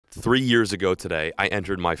3 years ago today, I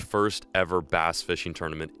entered my first ever bass fishing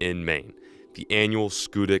tournament in Maine, the annual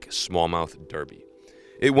Schoodic Smallmouth Derby.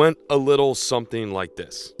 It went a little something like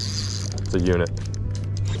this. It's a unit.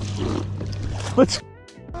 Let's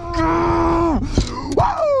go!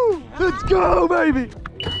 Woo! Let's go, baby!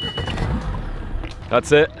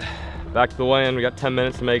 That's it. Back to the weigh-in. We got 10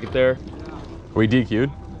 minutes to make it there. We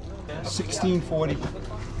DQ'd. 16:40.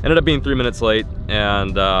 Ended up being 3 minutes late,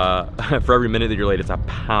 and for every minute that you're late, it's a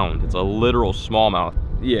pound. It's a literal smallmouth.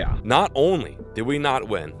 Yeah. Not only did we not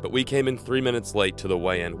win, but we came in 3 minutes late to the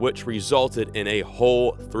weigh-in, which resulted in a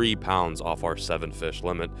whole 3 pounds off our 7 fish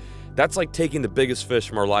limit. That's like taking the biggest fish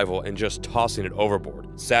from our live well and just tossing it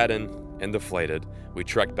overboard. Saddened and deflated, we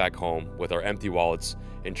trekked back home with our empty wallets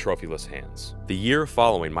and trophyless hands. The year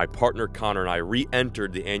following, my partner Connor and I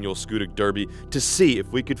re-entered the annual Schoodic Derby to see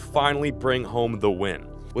if we could finally bring home the win.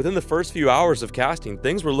 Within the first few hours of casting,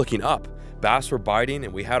 things were looking up. Bass were biting,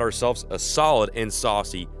 and we had ourselves a solid and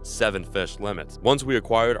saucy 7 fish limit. Once we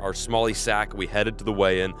acquired our smallie sack, we headed to the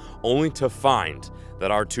weigh-in, only to find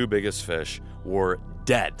that our 2 biggest fish were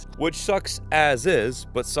dead. Which sucks as is,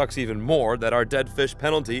 but sucks even more that our dead fish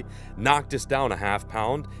penalty knocked us down a ½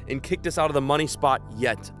 pound and kicked us out of the money spot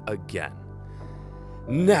yet again.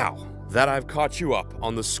 Now that I've caught you up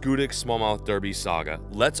on the Schoodic Smallmouth Derby saga,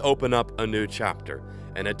 let's open up a new chapter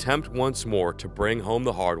and attempt once more to bring home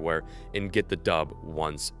the hardware and get the dub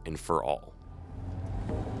once and for all.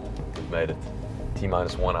 We've made it.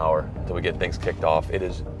 T-minus 1 hour until we get things kicked off. It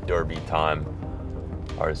is Derby time.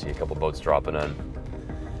 Hard to see a couple boats dropping in.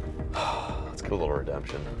 Let's get a little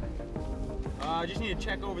redemption. I just need to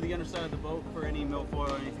check over the underside of the boat for any milfoil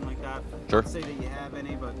or anything like that. Sure. Not to say that you have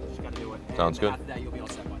any, but you just got to do it. Sounds good. After that, you'll be all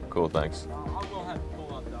set, bud. Cool, thanks. I'll go ahead and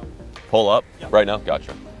pull up, though. Pull up? Yep. Right now?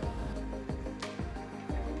 Gotcha.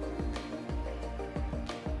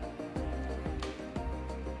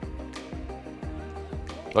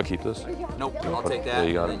 I'll keep this. Nope, I'll take that,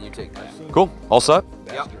 you got and it. then you take that. Cool. All set?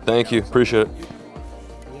 Yep. Thank you. Appreciate it.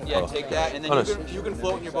 Yeah, take that, and then Honest. you can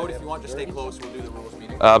float in your boat if you want. Just stay close. We'll do the rules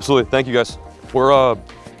meeting. Absolutely. Thank you, guys. We're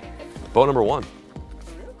boat number 1.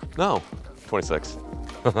 No, 26.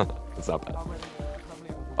 That's not bad.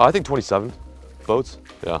 I think 27 boats.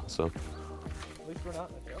 Yeah, so. At least we're not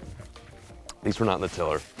in the tiller. At least we're not in the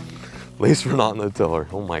tiller. At least we're not in the tiller.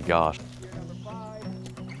 Oh my gosh. Gear number 5.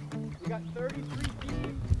 We got 33 feet.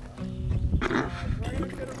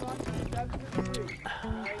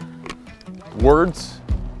 Words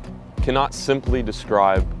cannot simply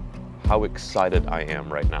describe how excited I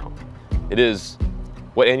am right now. It is,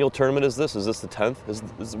 what annual tournament is this? Is this the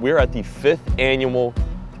 10th? We're at the 5th annual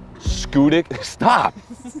Schoodic, stop!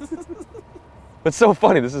 It's so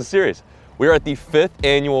funny, this is serious. We're at the 5th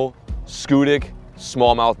annual Schoodic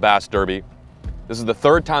Smallmouth Bass Derby. This is the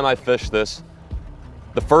 3rd time I fished this.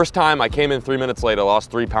 The first time I came in 3 minutes late, I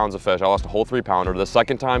lost 3 pounds of fish. I lost a whole 3-pounder. The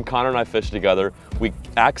second time, Connor and I fished together. We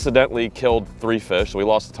accidentally killed 3 fish, so we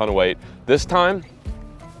lost a ton of weight. This time,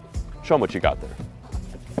 show them what you got there.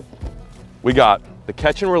 We got the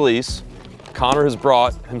catch and release. Connor has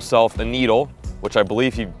brought himself a needle, which I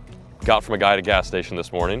believe he got from a guy at a gas station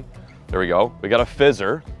this morning. There we go. We got a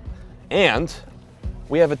fizzer, and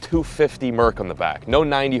we have a 250 Merc on the back. No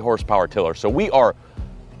 90 horsepower tiller. So we are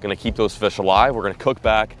gonna keep those fish alive. We're gonna cook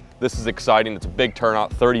back. This is exciting. It's a big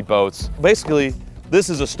turnout, 30 boats. Basically, this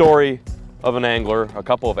is a story of an angler, a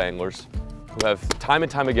couple of anglers, who have time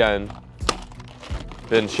and time again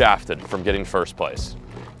been shafted from getting first place.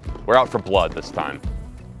 We're out for blood this time.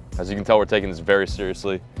 As you can tell, we're taking this very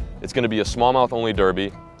seriously. It's gonna be a smallmouth only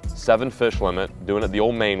derby, 7 fish limit, doing it the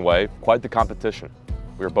old Maine way. Quite the competition.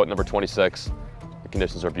 We were boat number 26. The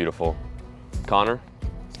conditions are beautiful. Connor,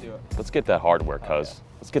 Let's do it. let's get that hardware, cuz.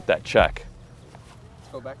 Let's get that check.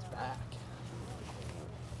 Let's go back to back.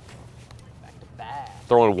 Back to back.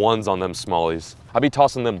 Throwing 1s on them smallies. I'd be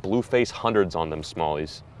tossing them blueface 100s on them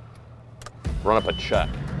smallies. Run up a check.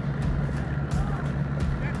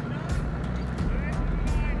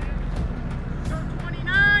 Turn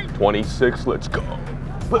 29. 26, let's go.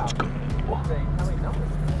 Let's go. How many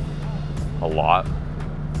numbers? A lot.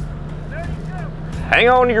 32. Hang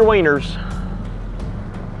on to your wieners.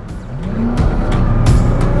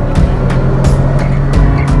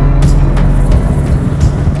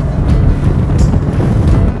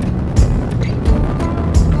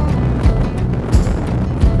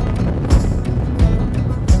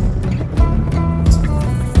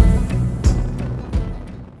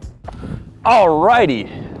 Alrighty.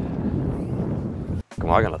 Come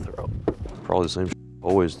on, I gotta throw. Probably the same shit I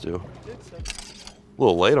always do. A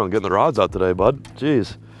little late on getting the rods out today, bud.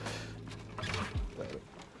 Jeez.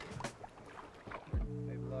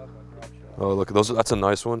 Oh, look at those. That's a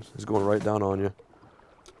nice one. He's going right down on you.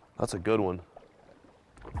 That's a good one.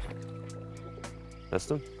 Missed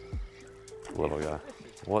him? Little guy.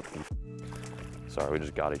 What the Sorry, we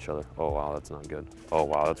just got each other. Oh, wow, that's not good. Oh,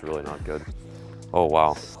 wow, that's really not good. Oh,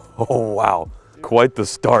 wow. Oh, wow. Quite the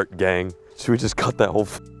start, gang. Should we just cut that whole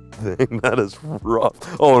thing? That is rough.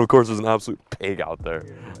 Oh, and of course, there's an absolute pig out there.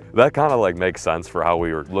 That kind of like makes sense for how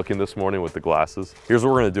we were looking this morning with the glasses. Here's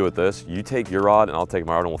what we're gonna do with this. You take your rod and I'll take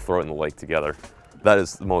my rod and we'll throw it in the lake together. That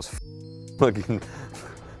is the most fucking,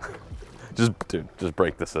 just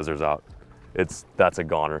break the scissors out. That's a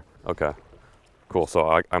goner. Okay, cool.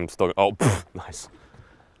 So I'm still, oh, nice.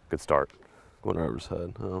 Good start. Going over his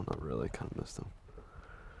head. Oh, not really, kind of missed him.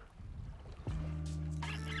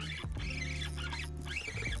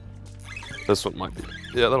 This one might be,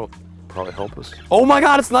 yeah, that'll probably help us. Oh my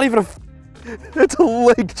God, it's not even it's a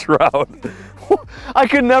lake trout. I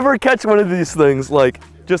could never catch one of these things, like,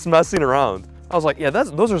 just messing around. I was like, yeah,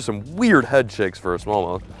 those are some weird head shakes for a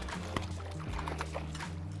smallmouth.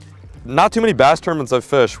 Not too many bass tournaments I've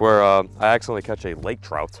fished where I accidentally catch a lake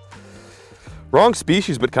trout. Wrong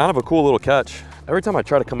species, but kind of a cool little catch. Every time I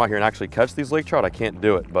try to come out here and actually catch these lake trout, I can't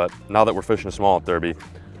do it. But now that we're fishing a smallmouth derby,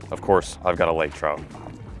 of course, I've got a lake trout.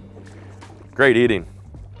 Great eating.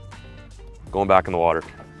 Going back in the water.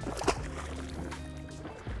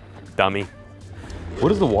 Dummy.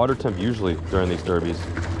 What is the water temp usually during these derbies?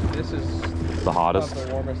 This is the hottest.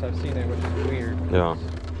 the warmest I've seen it, which is weird. Yeah.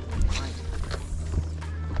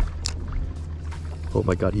 Oh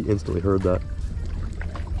my God, he instantly heard that.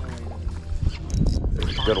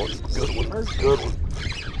 Good one, good one, good one,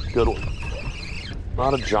 good one.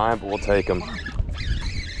 Not a giant, but we'll take him.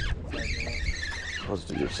 Let's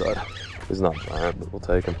do your side. He's not giant, but we'll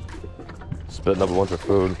take him. Spitting up a bunch of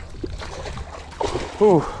food.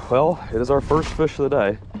 Whew, well, it is our first fish of the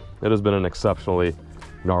day. It has been an exceptionally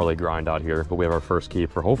gnarly grind out here, but we have our first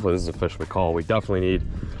keeper. Hopefully this is a fish we call. We definitely need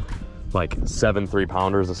like 7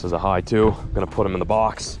 3-pounders. This is a high too. I'm gonna put him in the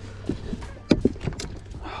box.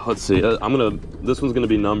 Let's see, this one's gonna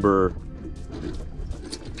be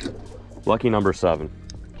lucky number 7.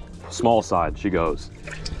 Small side, she goes.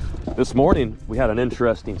 This morning, we had an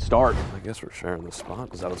interesting start. I guess we're sharing this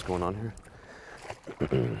spot. Is that what's going on here?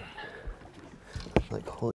 Like,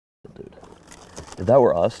 holy shit, dude. If that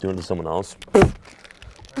were us doing it to someone else,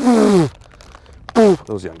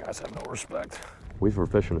 those young guys have no respect. We were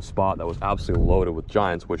fishing a spot that was absolutely loaded with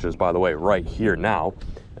giants, which is, by the way, right here now.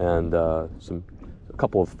 And a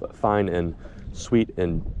couple of fine and sweet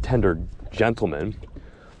and tender gentlemen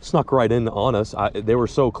snuck right in on us. They were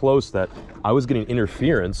so close that I was getting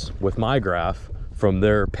interference with my graph from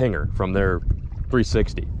their pinger, from their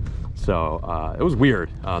 360. So it was weird.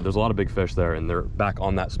 There's a lot of big fish there and they're back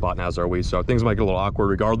on that spot now, as are we. So things might get a little awkward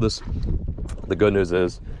regardless. The good news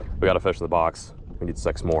is we got a fish in the box. We need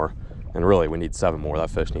 6 more. And really we need 7 more. That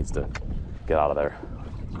fish needs to get out of there.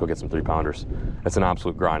 Let's go get some 3-pounders. It's an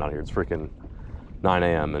absolute grind out here. It's freaking 9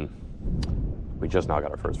 a.m. and we just now got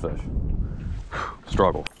our first fish.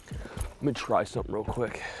 Struggle. Let me try something real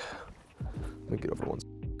quick. Let me get over one's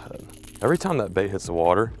head. Every time that bait hits the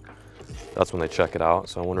water, that's when they check it out.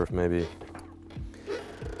 So I wonder if maybe,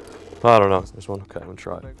 I don't know. This one? Okay, I'm gonna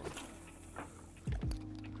try it.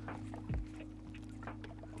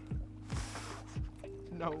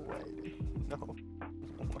 No way. No.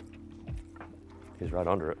 He's right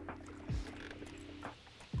under it.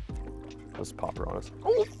 Let's pop her on us.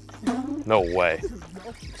 No way.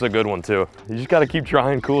 It's a good one too. You just gotta keep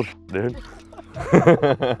trying cool shit, dude.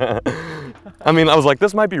 I mean, I was like,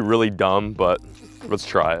 this might be really dumb, but let's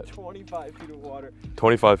try it. 25 feet of water.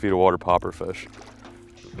 25 feet of water popper fish.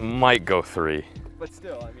 Might go 3. But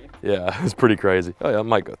still, I mean. Yeah, it's pretty crazy. Oh yeah,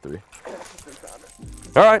 might go 3.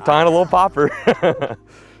 All right, tying a little popper.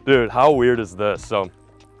 Dude, how weird is this? So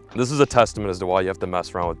this is a testament as to why you have to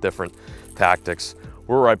mess around with different tactics.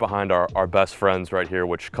 We're right behind our best friends right here,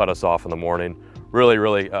 which cut us off in the morning. Really,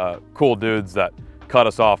 really cool dudes that cut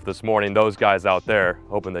us off this morning. Those guys out there,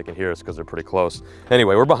 hoping they can hear us because they're pretty close.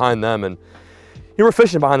 Anyway, we're behind them and we're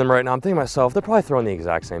fishing behind them right now. I'm thinking to myself, they're probably throwing the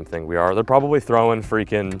exact same thing we are. They're probably throwing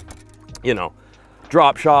freaking, you know,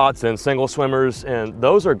 drop shots and single swimmers. And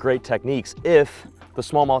those are great techniques if the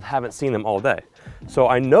smallmouth haven't seen them all day. So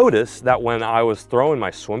I noticed that when I was throwing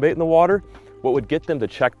my swim bait in the water, what would get them to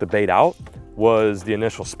check the bait out was the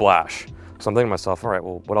initial splash. So I'm thinking to myself, all right,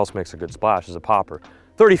 well, what else makes a good splash is a popper.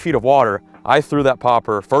 30 feet of water, I threw that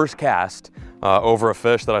popper first cast over a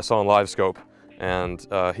fish that I saw in live scope. And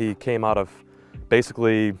he came out of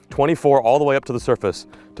basically 24 all the way up to the surface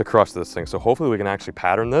to crush this thing. So hopefully we can actually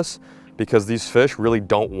pattern this because these fish really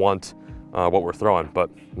don't want what we're throwing, but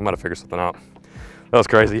we might have figured something out. That was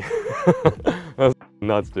crazy. That was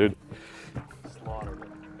nuts, dude.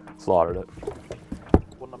 Slaughtered it.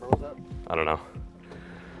 What number was that? I don't know.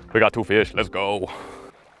 We got 2 fish. Let's go. All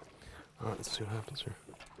right, let's see what happens here.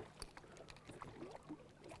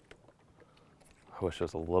 I wish there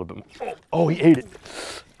was a little bit more. Oh, he ate it.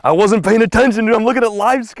 I wasn't paying attention, dude. I'm looking at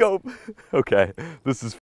live scope. Okay, this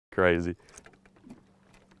is crazy.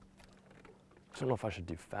 I don't know if I should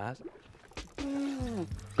do fast.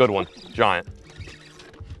 Good one, giant.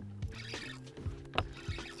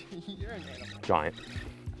 Giant.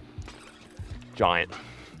 Giant.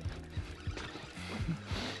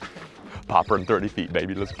 Popper in 30 feet,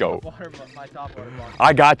 baby. Let's go. My top water bar.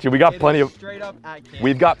 I got you. We got plenty of. Straight up at camp.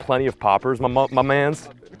 We've got plenty of poppers, my mans.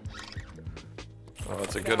 Oh,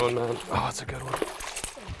 that's a good one, man. Oh, that's a good one.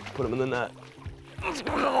 Put him in the net. Let's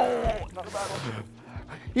go.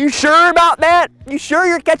 You sure about that? You sure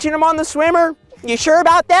you're catching him on the swimmer? You sure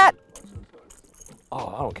about that?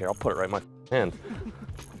 Oh, I don't care. I'll put it right in my hand.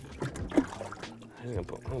 I'm gonna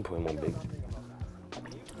put him on big.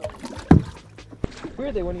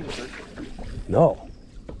 Weird they wouldn't even. No.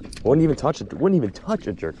 Wouldn't even touch it. Wouldn't even touch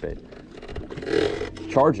a jerkbait.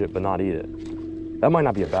 Charge it, but not eat it. That might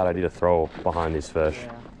not be a bad idea to throw behind these fish.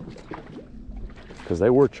 Because they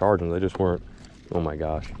were charging, they just weren't. Oh my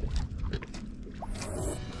gosh.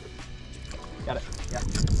 Got it. Yeah.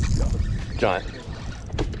 Giant.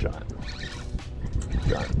 Giant.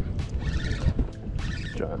 Giant.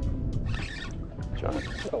 Giant. Giant.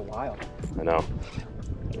 It took a while. I know.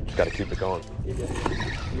 Just gotta keep it going. You did.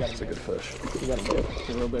 That's a good fish. You got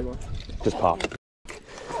a real big one. Just pop.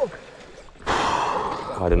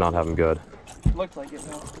 I did not have him good. Looks like it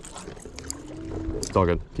now. It's all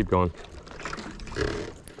good. Keep going.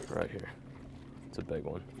 Right here. It's a big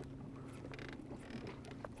one.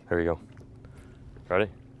 There you go. Ready?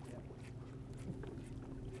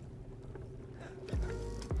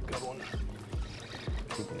 Good one.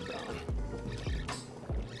 Keep him down.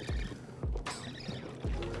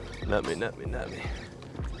 Net me, net me, net me.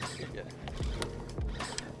 Yeah.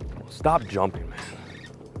 Stop jumping, man.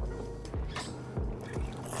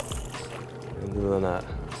 Into the net.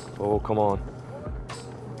 Oh, come on.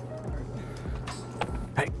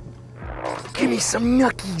 Hey, give me some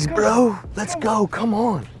knuckies, bro. Let's go, come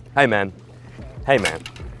on. Hey, man. Hey, man.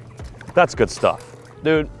 That's good stuff.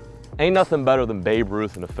 Dude, ain't nothing better than Babe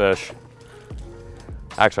Ruth and a fish.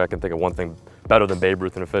 Actually, I can think of one thing better than Babe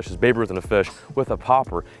Ruth and a fish is Babe Ruth and a fish with a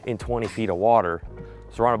popper in 20 feet of water,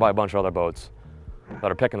 surrounded by a bunch of other boats that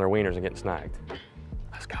are picking their wieners and getting snagged.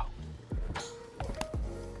 Let's go.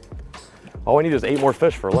 All we need is 8 more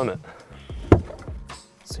fish for a limit.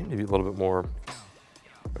 Seem to be a little bit more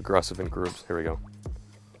aggressive in groups. Here we go.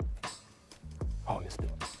 Oh, I missed it.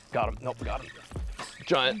 Got him. Nope, got him.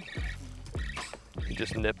 Giant. He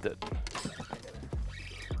just nipped it.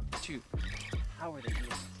 Dude, how are they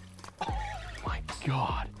doing? Oh my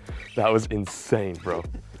God. That was insane, bro.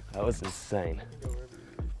 That was insane.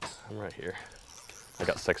 I'm right here. I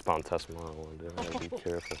got 6-pound test from what I want to do. I gotta be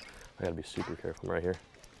careful. I gotta be super careful. I'm right here.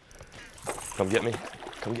 Come get me.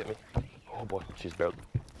 Come get me. Oh boy, she's barely.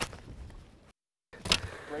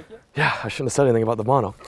 Break it? Yeah, I shouldn't have said anything about the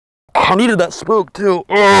mono. I needed that spook too.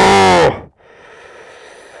 Oh!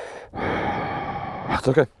 It's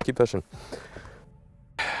okay, keep fishing.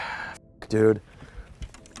 Dude.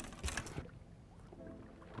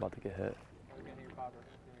 About to get hit.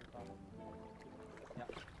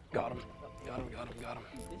 Got him. Got him, got him, got him.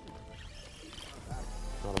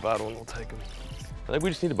 Not a bad one, we'll take him. I think we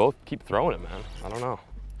just need to both keep throwing it, man. I don't know.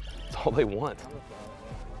 It's all they want.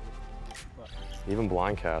 Even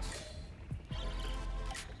blind cast.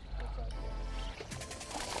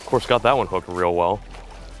 Of course, got that one hooked real well.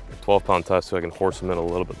 12-pound test so I can horse him in a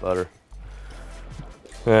little bit better.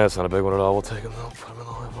 Yeah, it's not a big one at all. We'll take him though, put him in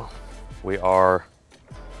the live well. We are,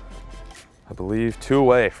 I believe, 2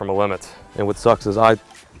 away from a limit. And what sucks is I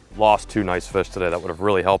lost 2 nice fish today that would have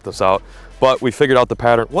really helped us out. But we figured out the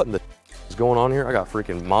pattern. What in the is going on here? I got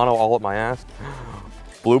freaking mono all up my ass.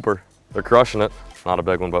 Blooper. They're crushing it. Not a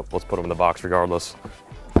big one, but let's put them in the box regardless.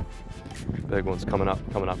 Big one's coming up,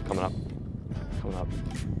 coming up, coming up, coming up.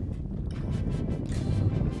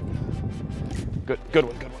 Good, good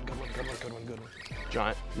one, good one, good one, good one, good one, good one.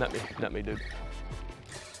 Giant, net me, dude.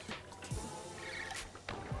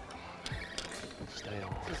 Stay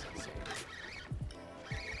on.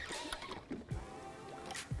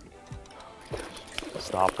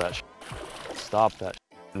 Stop that. Stop that.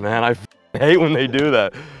 Man, I hate when they do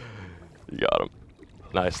that. You got him.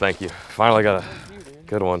 Nice, thank you. Finally got a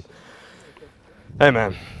good one. Hey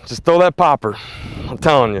man, just throw that popper. I'm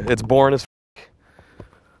telling you, it's boring as f.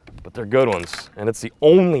 but they're good ones. And it's the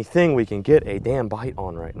only thing we can get a damn bite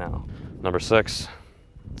on right now. Number 6,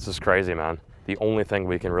 this is crazy, man. The only thing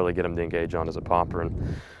we can really get him to engage on is a popper,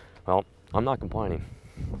 and well, I'm not complaining.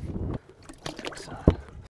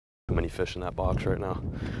 Too many fish in that box right now.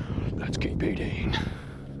 Let's keep eating.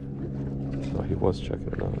 Oh, he was checking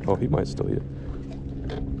it out. Oh, he might still eat it.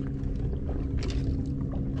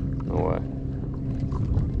 No way.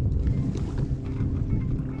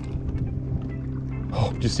 Oh,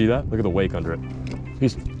 did you see that? Look at the wake under it. He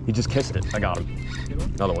just kissed it. I got him.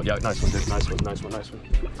 Another one. Yeah, nice one, dude. Nice one, nice one, nice one.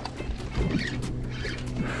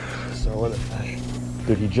 So limit fish.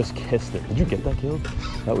 Dude, he just kissed it. Did you get that, Caleb?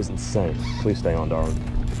 That was insane. Please stay on, darling.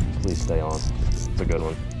 Please stay on. It's a good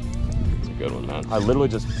one. It's a good one, man. I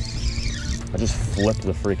just flipped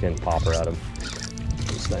the freaking popper at him.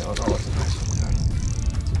 Please stay on. Oh, that's a nice one, dude.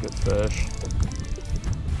 It's a good fish.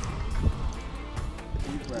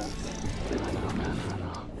 I know, man. I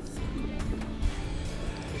know.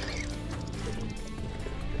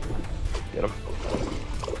 Get him.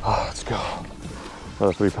 Oh, let's go.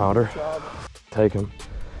 Another 3-pounder. Take him.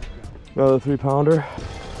 Another 3-pounder.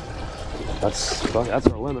 That's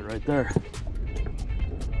our limit right there.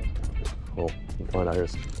 Oh, you find out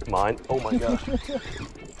here's mine. Oh my gosh.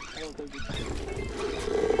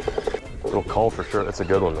 It'll call for sure. It's a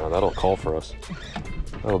good one, man. That'll call for us.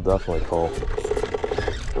 That'll definitely call.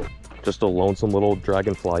 Just a lonesome little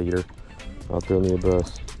dragonfly eater out there in the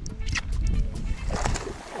abyss.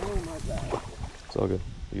 Oh my God. It's all good.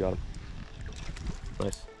 You got him.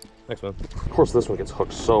 Nice. Thanks, man. Of course, this one gets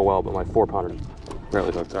hooked so well, but my 4-pounder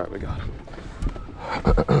barely hooked. All right, we got him.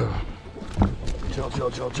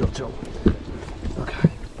 Chill. Okay.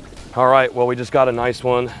 All right, well, we just got a nice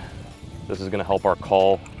one. This is gonna help our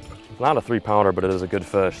call. Not a 3-pounder, but it is a good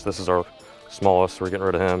fish. This is our smallest. We're getting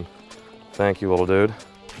rid of him. Thank you, little dude.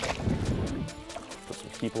 Put some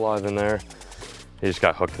keep alive in there. He just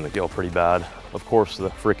got hooked in the gill pretty bad. Of course, the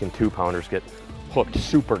freaking 2-pounders get hooked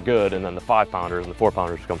super good, and then the 5-pounders and the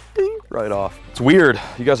 4-pounders come ding, right off. It's weird.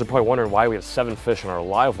 You guys are probably wondering why we have 7 fish in our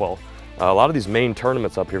live well. A lot of these main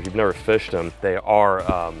tournaments up here, if you've never fished them, they are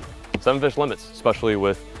 7-fish limits, especially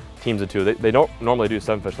with teams of 2. They don't normally do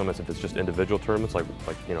 7-fish limits if it's just individual tournaments, like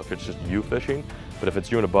you know, if it's just you fishing. But if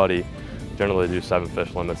it's you and a buddy, generally they do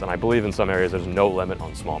 7-fish limits. And I believe in some areas there's no limit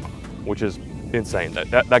on smallmouth, which is insane.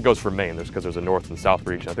 That goes for Maine. Because there's a north and south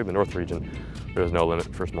region. I think the north region, there's no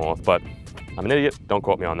limit for smallmouth, but I'm an idiot. Don't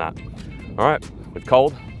quote me on that. All right, we've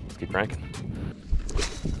culled. Let's keep cranking.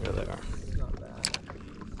 There they are.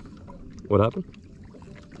 What happened?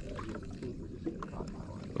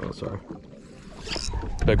 Oh, sorry.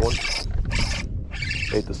 Big one.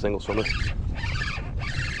 Ate the single swimmer.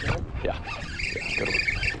 Yeah, good one.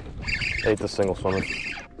 Ate the single swimmer.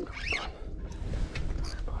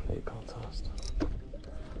 8-pound toast.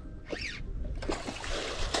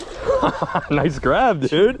 Nice grab,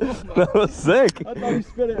 dude. That was sick. I thought he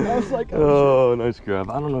spit it. I was like, oh, nice grab.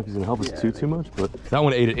 I don't know if he's gonna help us too much, but that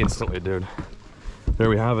one ate it instantly, dude. There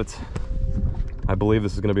we have it. I believe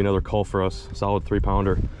this is gonna be another call for us. Solid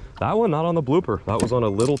 3-pounder. That one not on the blooper. That was on a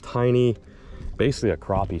little tiny, basically a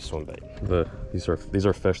crappie swim bait. These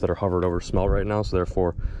are fish that are hovered over smelt right now, so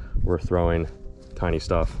therefore we're throwing tiny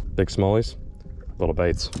stuff. Big smallies, little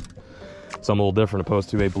baits. Something a little different opposed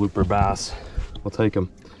to a blooper bass. I'll take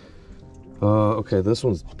them. Okay, this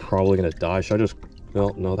one's probably gonna die. Should I just,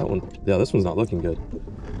 no, that one, yeah, this one's not looking good.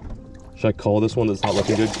 Should I call this one that's not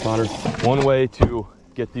looking good, Connor? One way to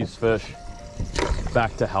get these fish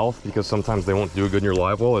back to health, because sometimes they won't do good in your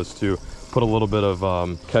live well, is to put a little bit of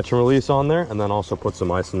catch and release on there, and then also put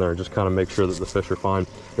some ice in there, just kind of make sure that the fish are fine.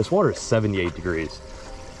 This water is 78 degrees.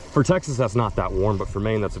 For Texas, that's not that warm, but for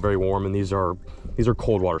Maine, that's very warm, and these are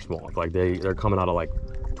cold water smallmouth. Like they're coming out of like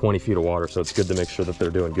 20 feet of water, so it's good to make sure that they're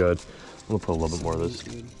doing good. I'm gonna put a little bit more of this.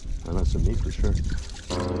 And that's some meat for sure.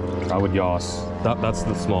 I would yass. That's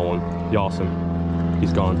the small one. Yass him.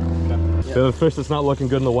 He's gone. Okay. Yeah. The other fish that's not looking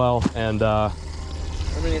good in the well, and I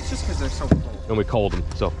mean, it's just because they're so cold. And we cold them,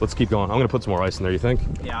 so let's keep going. I'm gonna put some more ice in there, you think?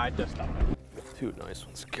 Yeah, I just thought. 2 nice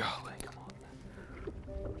ones. Golly, come on.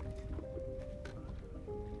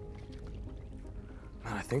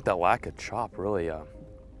 Man, I think that lack of chop really,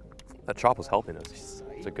 that chop was helping us.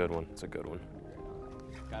 It's a good one. It's a good one.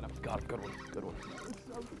 Got him. Got him. Good one. Good one.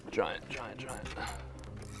 Giant.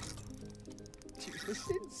 Dude, this is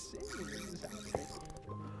insane.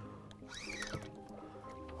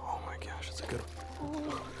 Oh my gosh, it's a good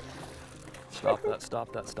one. Stop that.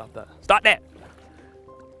 Stop that.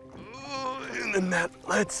 In the net.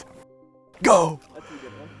 Let's go.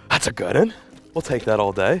 That's a good one. We'll take that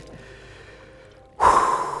all day.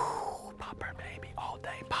 Popper baby, all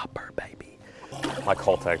day. Popper baby. my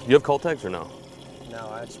call tags. You have call tags or no? No,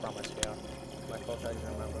 I just brought my scale. My call tags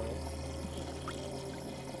are in my boat.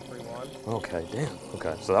 3-1. Okay, damn.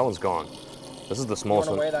 Okay, so that one's gone. This is the smallest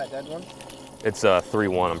You one. want to weigh that dead one? It's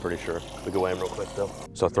 3-1, I'm pretty sure. We can weigh him real quick though.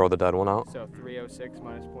 So throw the dead one out. So 306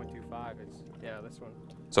 minus 0.25 is, yeah, this one.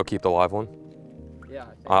 So keep the live one. Yeah,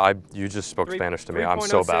 I think. You just spoke Spanish to me. I'm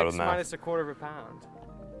so bad with math. Minus 1/4 pound.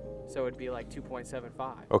 So it'd be like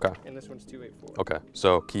 2.75. Okay. And this one's 284. Okay,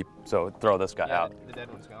 so throw this guy out. The dead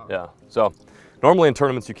one's gone. Yeah, so normally in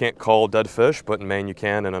tournaments you can't call dead fish, but in Maine you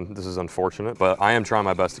can, and this is unfortunate. But I am trying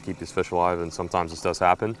my best to keep these fish alive, and sometimes this does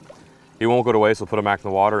happen. He won't go to waste, we'll put him back in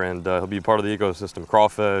the water, and he'll be part of the ecosystem.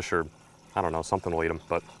 Crawfish, or I don't know, something will eat him.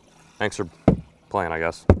 But thanks for playing, I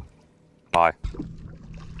guess. Bye.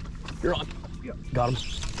 You're on. Yep. Got him.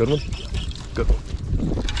 Good one? Good one.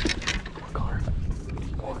 Come on, Connor.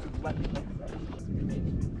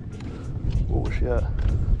 Where was she at?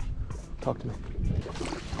 Talk to me.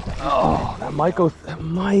 Oh, that might go, that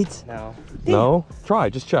might. No. No?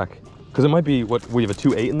 Try, just check. Because it might be, what, we have a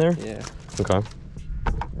 2.8 in there? Yeah. Okay.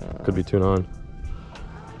 Could be 2.9.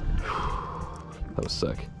 That was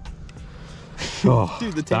sick. Oh,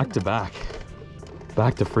 dude, the back to back.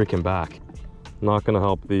 Back to freaking back. Not gonna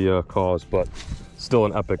help the cause, but still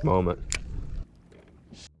an epic moment.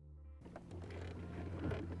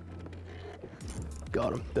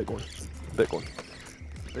 Got him, big one, big one,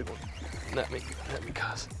 big one. Net me,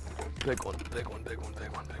 cuz. Big one, big one, big one,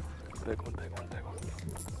 big one, big one, big one, big one, big one.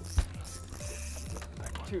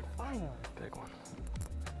 Big one. Dude, finally. Big one.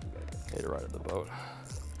 Hate it right at the boat.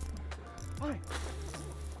 Fine.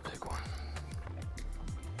 Big one.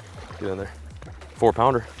 Get in there.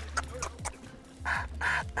 4-pounder.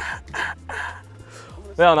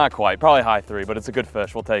 Well, not quite. Probably high 3, but it's a good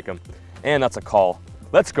fish. We'll take him. And that's a call.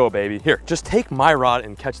 Let's go, baby. Here, just take my rod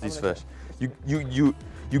and catch these fish. You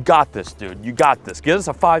got this, dude. You got this. Get us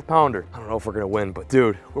a 5-pounder. I don't know if we're gonna win, but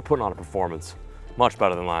dude, we're putting on a performance. Much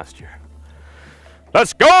better than last year.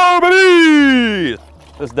 Let's go, baby!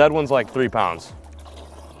 This dead one's like 3 pounds.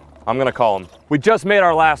 I'm gonna call him. We just made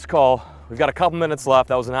our last call. We've got a couple minutes left.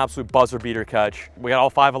 That was an absolute buzzer beater catch. We got all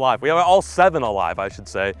 5 alive. We have all 7 alive, I should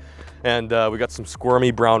say. And we got some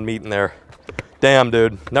squirmy brown meat in there. Damn,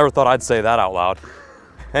 dude. Never thought I'd say that out loud.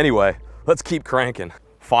 Anyway, let's keep cranking.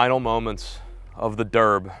 Final moments of the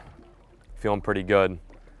derb. Feeling pretty good.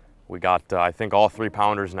 We got, I think, all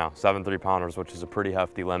 3-pounders now. 7 3-pounders, which is a pretty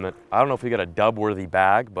hefty limit. I don't know if we got a dub-worthy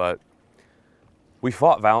bag, but we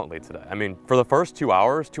fought valiantly today. I mean, for the first 2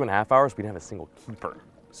 hours, 2.5 hours, we didn't have a single keeper.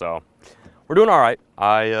 So we're doing all right.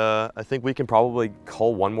 I think we can probably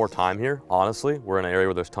cull one more time here, honestly. We're in an area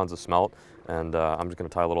where there's tons of smelt, and I'm just gonna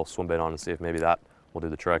tie a little swim bait on and see if maybe that will do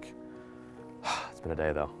the trick. It's been a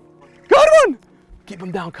day, though. Got one! Keep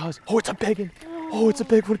him down, cuz. Oh, it's a big one. Oh, it's a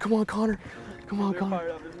big one. Come on, Connor. Come on,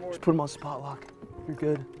 Connor. Just put him on spot lock. You're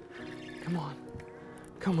good. Come on.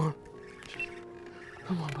 Come on.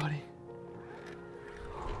 Come on, buddy.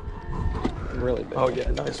 Really big. Oh,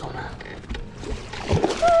 yeah, nice one, man.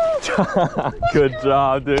 Good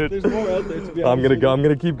job, dude. There's more out there, to be honest. I'm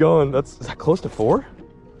gonna keep going. Is that close to 4?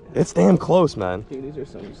 It's damn close, man. Dude, these are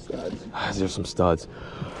some studs. These are some studs.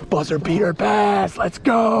 Buzzer beater bass, let's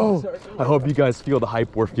go! I hope you guys feel the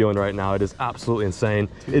hype we're feeling right now. It is absolutely insane.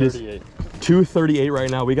 It is 2:38 right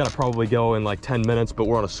now. We gotta probably go in like 10 minutes, but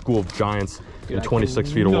we're on a school of giants in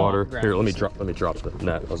 26 feet of water. Here, let me drop the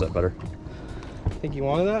net. Was that better? Think you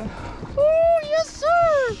wanted that? Oh, yes,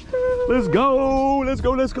 sir! Let's go! Let's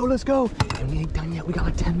go, let's go, let's go! And we ain't done yet. We got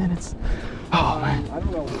like 10 minutes. Oh, man. I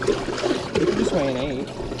don't know. We could just weigh an 8.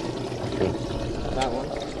 That one.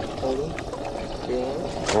 Hold it.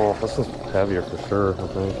 Oh, this is heavier for sure, I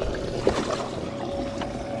think.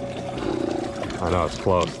 I know, it's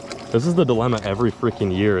close. This is the dilemma every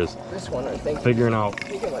freaking year is this one, I think. Figuring out.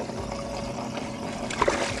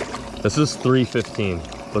 This is 315.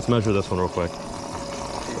 Let's measure this one real quick.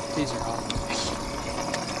 These are hot.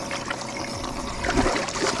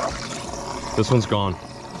 This one's gone.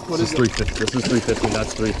 This is 350. This is 315.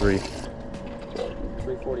 That's 33.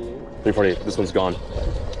 348. 348. This one's gone.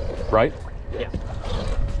 Right? Yeah.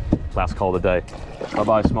 Last call of the day.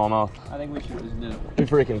 Bye-bye, smallmouth. I think we should just dip. We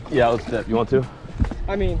freaking, yeah, let's dip. You want to?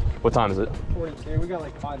 I mean, What time is it? 42. We got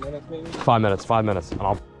like 5 minutes maybe. 5 minutes, 5 minutes. And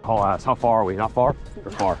I'll haul ass. How far are we? Not far?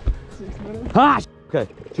 Or far? 6 minutes. Ah! Okay,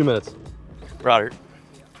 2 minutes. We're out here.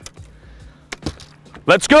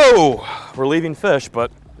 Let's go! We're leaving fish,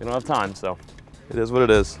 but we don't have time, so it is what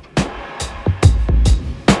it is.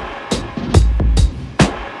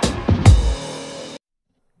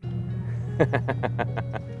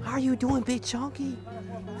 How are you doing, big chunky?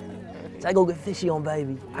 I go get fishy on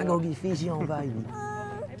baby. I go get fishy on baby.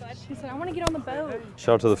 She said, I want to get on the boat.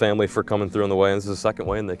 Shout out to the family for coming through on the weigh-in. This is the second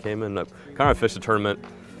weigh-in they came in. I kind of fished a tournament,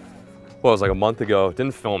 well, it was like a month ago.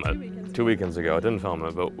 Didn't film it. 2 weekends ago. Didn't film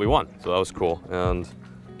it, but we won. So that was cool. And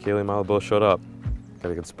Kaylee and Milo both showed up.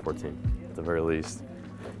 Got a good support team, at the very least.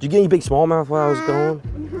 Did you get any big smallmouth while I was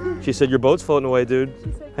going? She said, your boat's floating away, dude.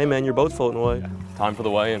 Hey man, your boat's floating away. Time for the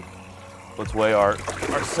weigh-in. Let's weigh our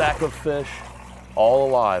sack of fish. All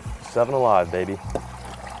alive. 7 alive, baby.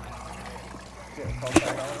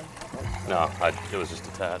 No, it was just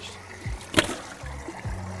attached.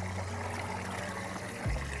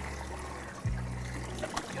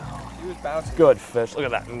 Good fish. Look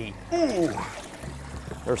at that meat. Ooh.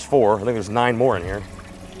 There's 4. I think there's 9 more in here.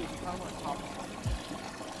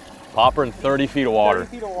 Popper in 30 feet of water.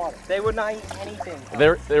 30 feet of water. They would not eat anything.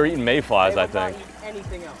 They're eating mayflies, I think. They would not eat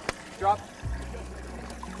anything else. Drop.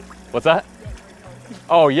 What's that?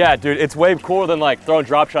 Oh yeah, dude, it's way cooler than like throwing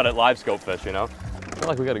drop shot at live scope fish, you know? I feel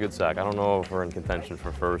like we got a good sack. I don't know if we're in contention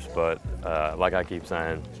for first, but like I keep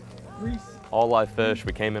saying, all live fish,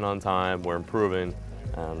 we came in on time, we're improving,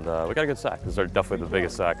 and we got a good sack. This is definitely the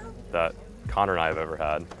biggest sack that Connor and I have ever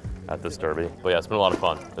had at this derby. But yeah, it's been a lot of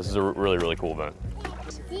fun. This is a really, really cool event.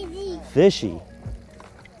 Fishy.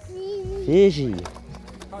 Fishy.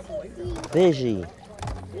 Fishy.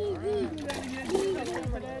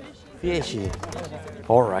 Fishy.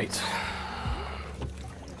 All right.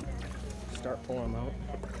 Start pulling them out.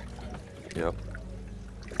 Yep.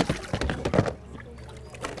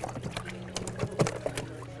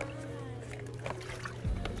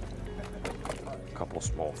 Couple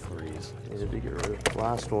small 3s. Easy to get rid of.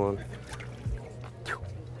 Last one.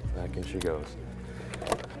 Back in she goes.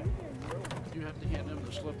 You have to hand them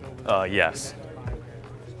the slip over. Yes.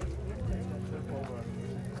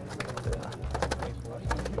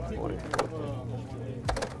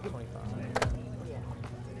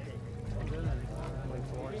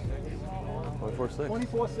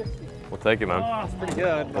 $24.60. We'll take it, man. Oh, it's pretty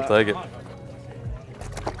good. We'll take it.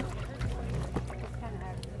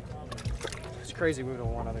 It's crazy we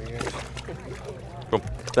don't want other years. Cool.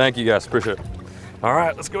 Thank you guys, appreciate it. All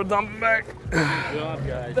right, let's go dump them back. Good job,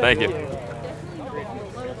 guys. Thank you.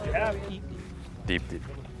 Deep.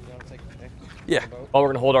 Yeah. Well, we're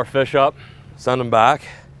gonna hold our fish up, send them back.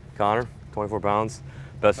 Connor, 24 pounds.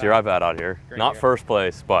 Best year I've had out here. Not first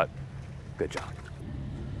place, but good job.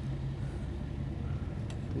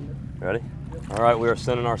 Ready? All right, we are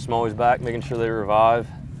sending our smallies back, making sure they revive.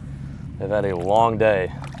 They've had a long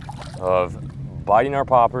day of biting our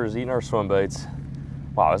poppers, eating our swim baits.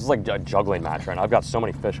 Wow, this is like a juggling match right now. I've got so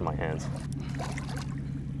many fish in my hands.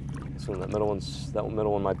 So that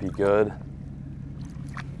middle one might be good.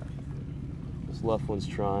 This left one's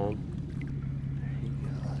trying.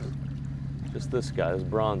 Just this guy, this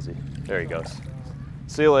bronzy. There he goes.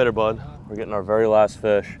 See you later, bud. We're getting our very last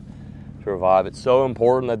fish to revive. It's so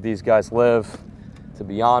important that these guys live. To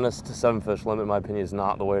be honest, 7 fish limit, in my opinion, is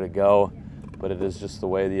not the way to go, but it is just the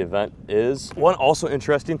way the event is. One also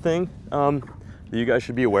interesting thing that you guys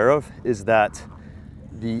should be aware of is that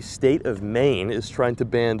the state of Maine is trying to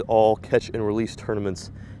ban all catch and release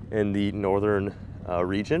tournaments in the northern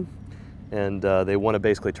region, and they want to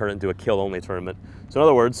basically turn it into a kill-only tournament. So in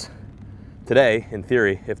other words, today, in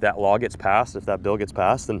theory, if that law gets passed, if that bill gets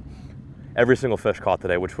passed, then every single fish caught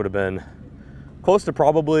today, which would have been close to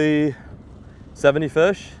probably 70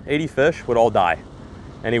 fish, 80 fish, would all die.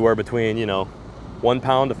 Anywhere between, 1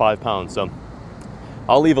 pound to 5 pounds. So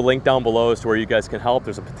I'll leave a link down below as to where you guys can help.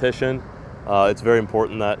 There's a petition. It's very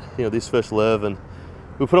important that, these fish live, and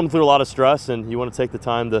we put them through a lot of stress, and you want to take the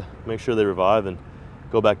time to make sure they revive and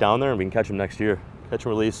go back down there, and we can catch them next year. Catch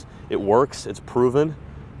and release, it works, it's proven.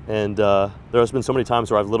 And there has been so many times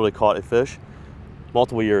where I've literally caught a fish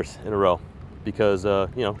multiple years in a row because,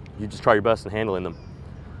 you just try your best in handling them.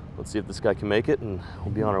 Let's see if this guy can make it, and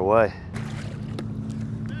we'll be on our way.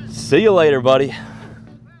 See you later, buddy.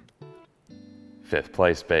 5th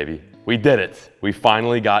place, baby. We did it. We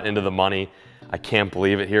finally got into the money. I can't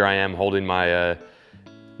believe it. Here I am holding my,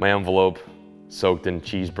 my envelope soaked in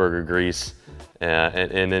cheeseburger grease.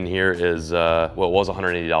 And in here is, well, it was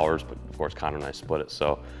 $180, but of course Connor and I split it.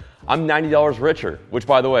 So I'm $90 richer, which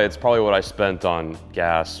by the way, it's probably what I spent on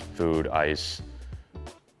gas, food, ice,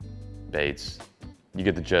 baits. You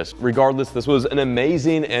get the gist. Regardless, this was an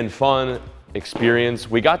amazing and fun experience.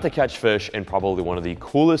 We got to catch fish in probably one of the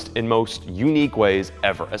coolest and most unique ways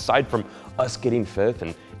ever. Aside from us getting 5th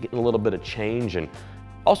and getting a little bit of change and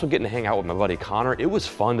also getting to hang out with my buddy Connor, it was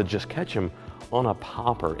fun to just catch him on a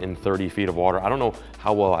popper in 30 feet of water. I don't know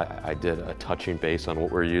how well I did a touching base on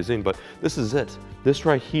what we're using, but this is it. This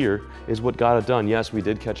right here is what got it done. Yes, we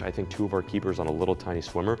did catch, I think, 2 of our keepers on a little tiny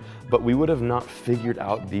swimmer, but we would have not figured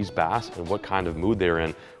out these bass and what kind of mood they're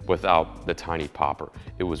in without the tiny popper.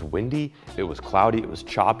 It was windy, it was cloudy, it was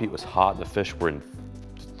choppy, it was hot. The fish were in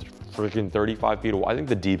freaking 35 feet of water. I think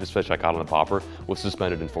the deepest fish I caught on the popper was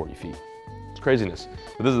suspended in 40 feet. It's craziness.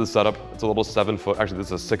 But this is the setup. It's a little 7-foot, actually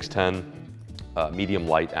this is a 6'10", medium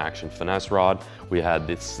light action finesse rod. We had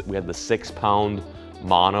the 6-pound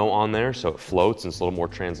mono on there, so it floats and it's a little more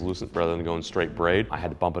translucent rather than going straight braid. I had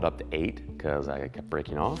to bump it up to 8 because I kept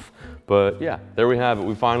breaking off. But yeah, there we have it.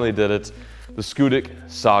 We finally did it. The Schoodic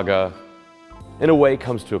saga, in a way,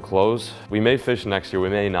 comes to a close. We may fish next year, we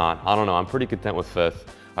may not. I don't know, I'm pretty content with 5th.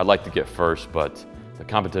 I'd like to get 1st, but the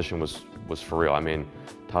competition was for real. I mean,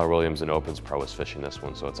 Tyler Williams in Opens Pro was fishing this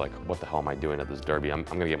one, so it's like, what the hell am I doing at this derby? I'm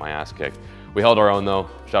gonna get my ass kicked. We held our own though.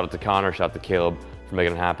 Shout out to Connor, shout out to Caleb for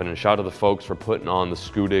making it happen, and shout out to the folks for putting on the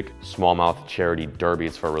Schoodic Smallmouth Charity Derby.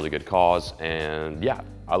 It's for a really good cause, and yeah,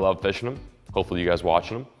 I love fishing them. Hopefully you guys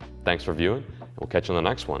watching them. Thanks for viewing, and we'll catch you on the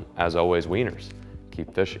next one. As always, wieners,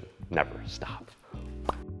 keep fishing, never stop.